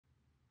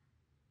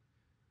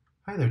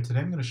Hi there, today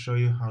I'm going to show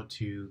you how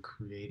to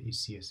create a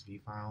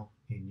CSV file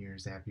in your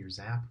Zapier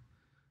Zap.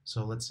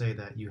 So let's say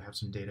that you have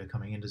some data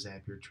coming into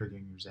Zapier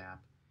triggering your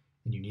Zap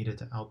and you need it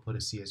to output a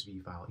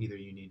CSV file. Either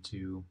you need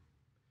to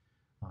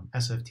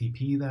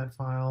SFTP that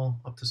file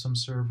up to some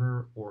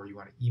server, or you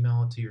want to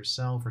email it to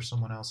yourself or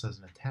someone else as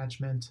an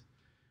attachment.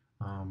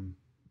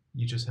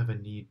 You just have a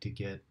need to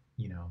get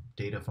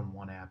data from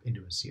one app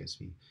into a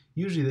CSV.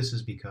 Usually this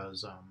is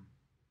because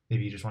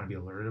maybe you just want to be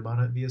alerted about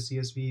it via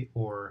CSV,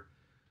 or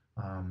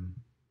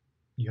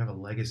you have a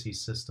legacy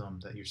system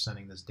that you're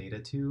sending this data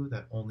to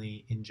that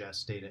only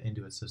ingests data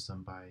into its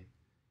system by,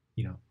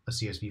 a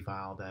CSV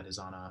file that is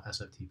on a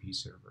SFTP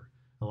server.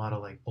 A lot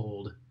of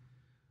old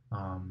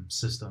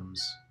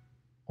systems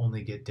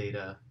only get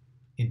data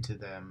into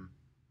them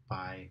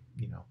by,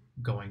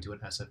 going to an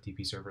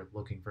SFTP server,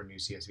 looking for new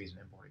CSVs and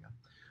importing them.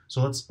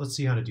 So let's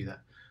see how to do that.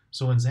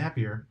 So in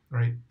Zapier,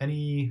 right,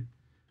 any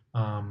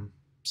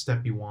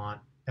step you want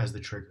as the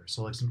trigger.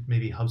 So like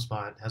maybe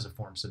HubSpot has a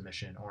form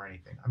submission or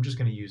anything. I'm just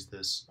going to use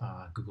this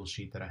Google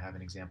Sheet that I have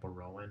an example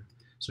row in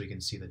so you can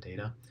see the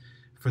data.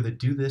 For the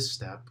do this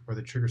step or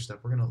the trigger step,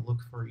 we're going to look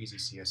for easy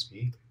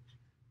CSV.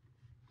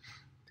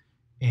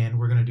 And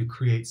we're going to do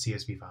create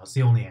CSV file. It's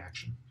the only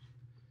action.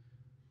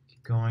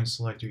 Keep going,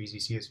 select your easy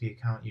CSV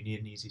account. You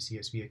need an easy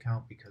CSV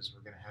account because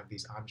we're going to have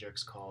these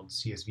objects called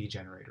CSV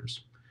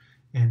generators.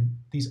 And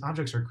these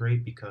objects are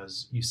great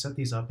because you set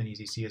these up in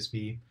easy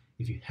CSV.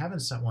 If you haven't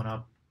set one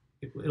up,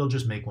 it'll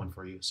just make one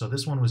for you. So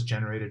this one was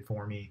generated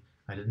for me.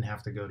 I didn't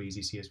have to go to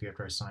easy CSV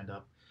after I signed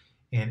up.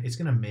 And it's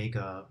going to make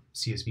a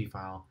CSV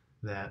file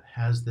that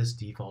has this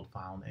default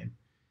file name.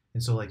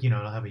 And so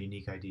it'll have a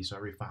unique ID, so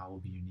every file will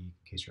be unique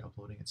in case you're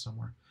uploading it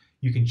somewhere.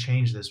 You can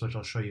change this, which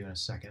I'll show you in a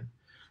second.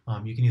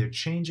 You can either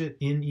change it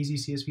in easy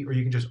CSV or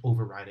you can just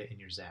override it in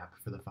your Zap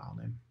for the file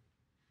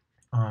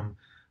name.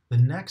 The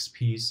next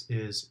piece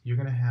is you're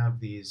going to have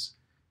these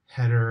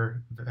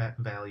header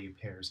value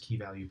pairs, key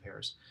value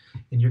pairs.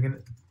 And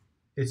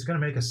it's going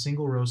to make a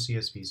single row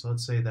CSV. So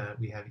let's say that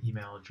we have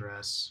email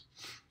address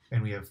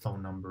and we have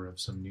phone number of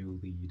some new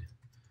lead.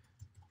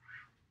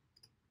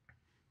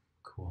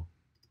 Cool.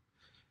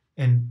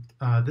 And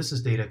this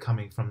is data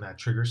coming from that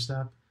trigger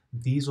step.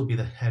 These will be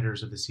the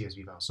headers of the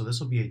CSV file. So this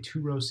will be a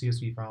 2-row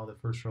CSV file, the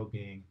first row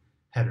being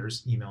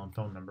headers, email and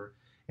phone number.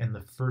 And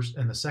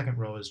the second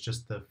row is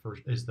just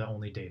the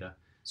only data.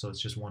 So it's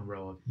just one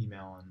row of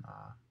email and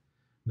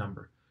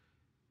number.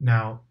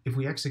 Now, if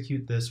we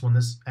execute this, when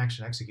this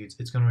action executes,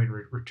 it's going to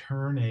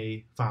return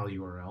a file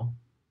URL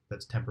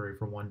that's temporary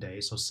for 1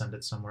 day. So send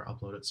it somewhere,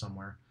 upload it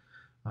somewhere.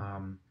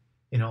 And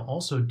it'll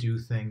also do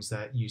things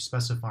that you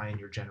specify in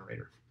your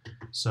generator.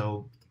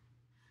 So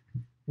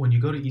when you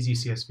go to Easy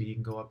CSV, you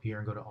can go up here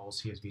and go to all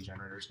CSV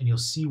generators, and you'll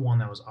see one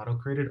that was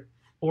auto-created,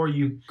 or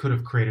you could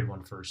have created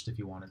one first if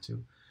you wanted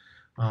to.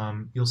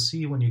 You'll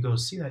see when you go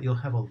see that, you'll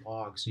have a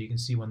log, so you can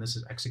see when this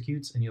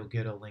executes, and you'll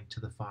get a link to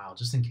the file,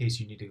 just in case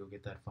you need to go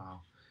get that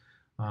file.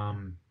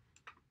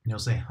 You'll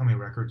say how many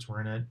records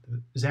were in it.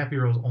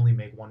 Zapier will only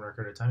make one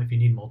record at a time. If you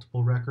need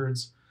multiple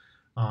records,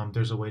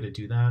 there's a way to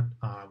do that.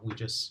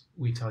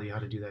 We tell you how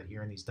to do that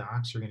here in these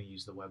docs. You're going to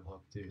use the webhook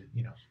to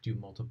do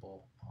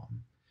multiple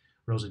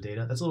rows of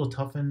data. That's a little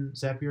tough in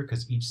Zapier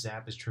because each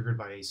Zap is triggered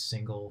by a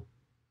single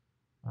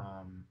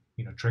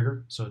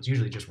trigger, so it's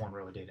usually just one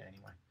row of data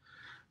anyway.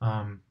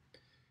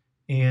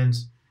 And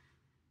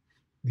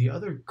the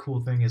other cool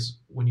thing is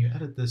when you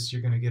edit this,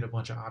 you're going to get a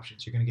bunch of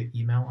options. You're going to get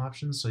email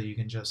options, so you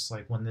can just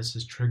when this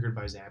is triggered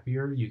by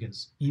Zapier, you can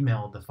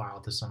email the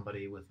file to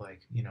somebody with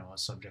a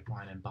subject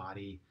line and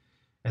body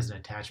as an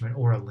attachment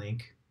or a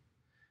link.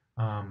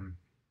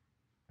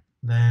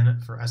 Then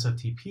for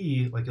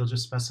SFTP, you'll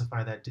just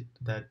specify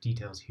those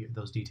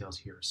details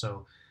here.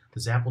 So the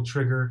Zap will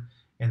trigger,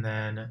 and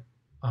then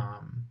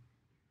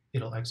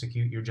it'll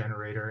execute your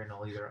generator, and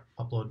it'll either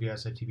upload via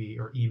SFTP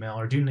or email,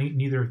 or do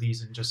neither of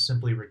these and just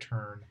simply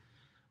return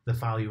the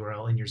file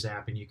URL in your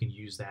Zap, and you can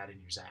use that in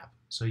your Zap.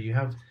 So you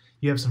have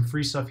some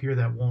free stuff here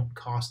that won't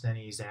cost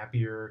any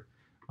Zapier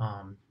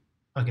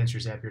against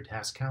your Zapier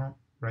task count,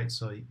 right?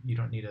 So you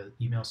don't need an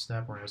email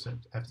step or an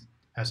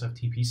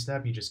SFTP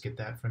step. You just get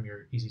that from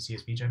your easy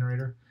CSV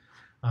generator.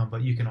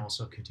 But you can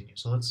also continue.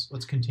 So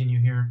let's continue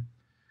here.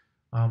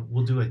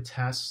 We'll do a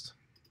test.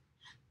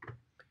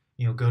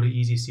 Go to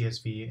easy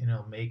CSV and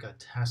it'll make a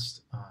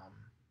test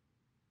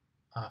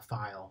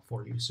file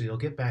for you. So you'll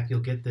get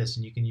this,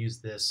 and you can use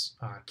this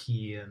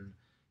key, and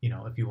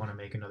if you want to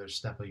make another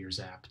step of your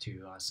Zap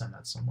to send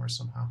that somewhere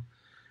somehow.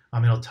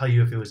 It'll tell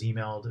you if it was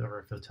emailed or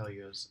if it'll tell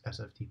you it was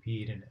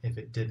SFTP'd, and if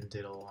it didn't,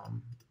 it'll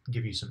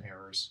give you some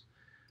errors.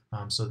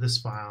 So this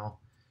file,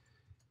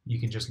 you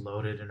can just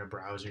load it in a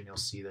browser and you'll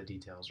see the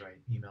details, right?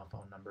 Email,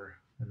 phone number,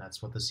 and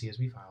that's what the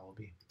CSV file will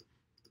be.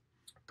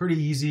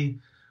 Pretty easy.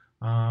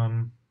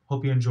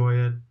 Hope you enjoy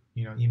it.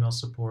 Email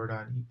support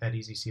at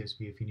Easy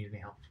CSV if you need any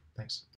help. Thanks.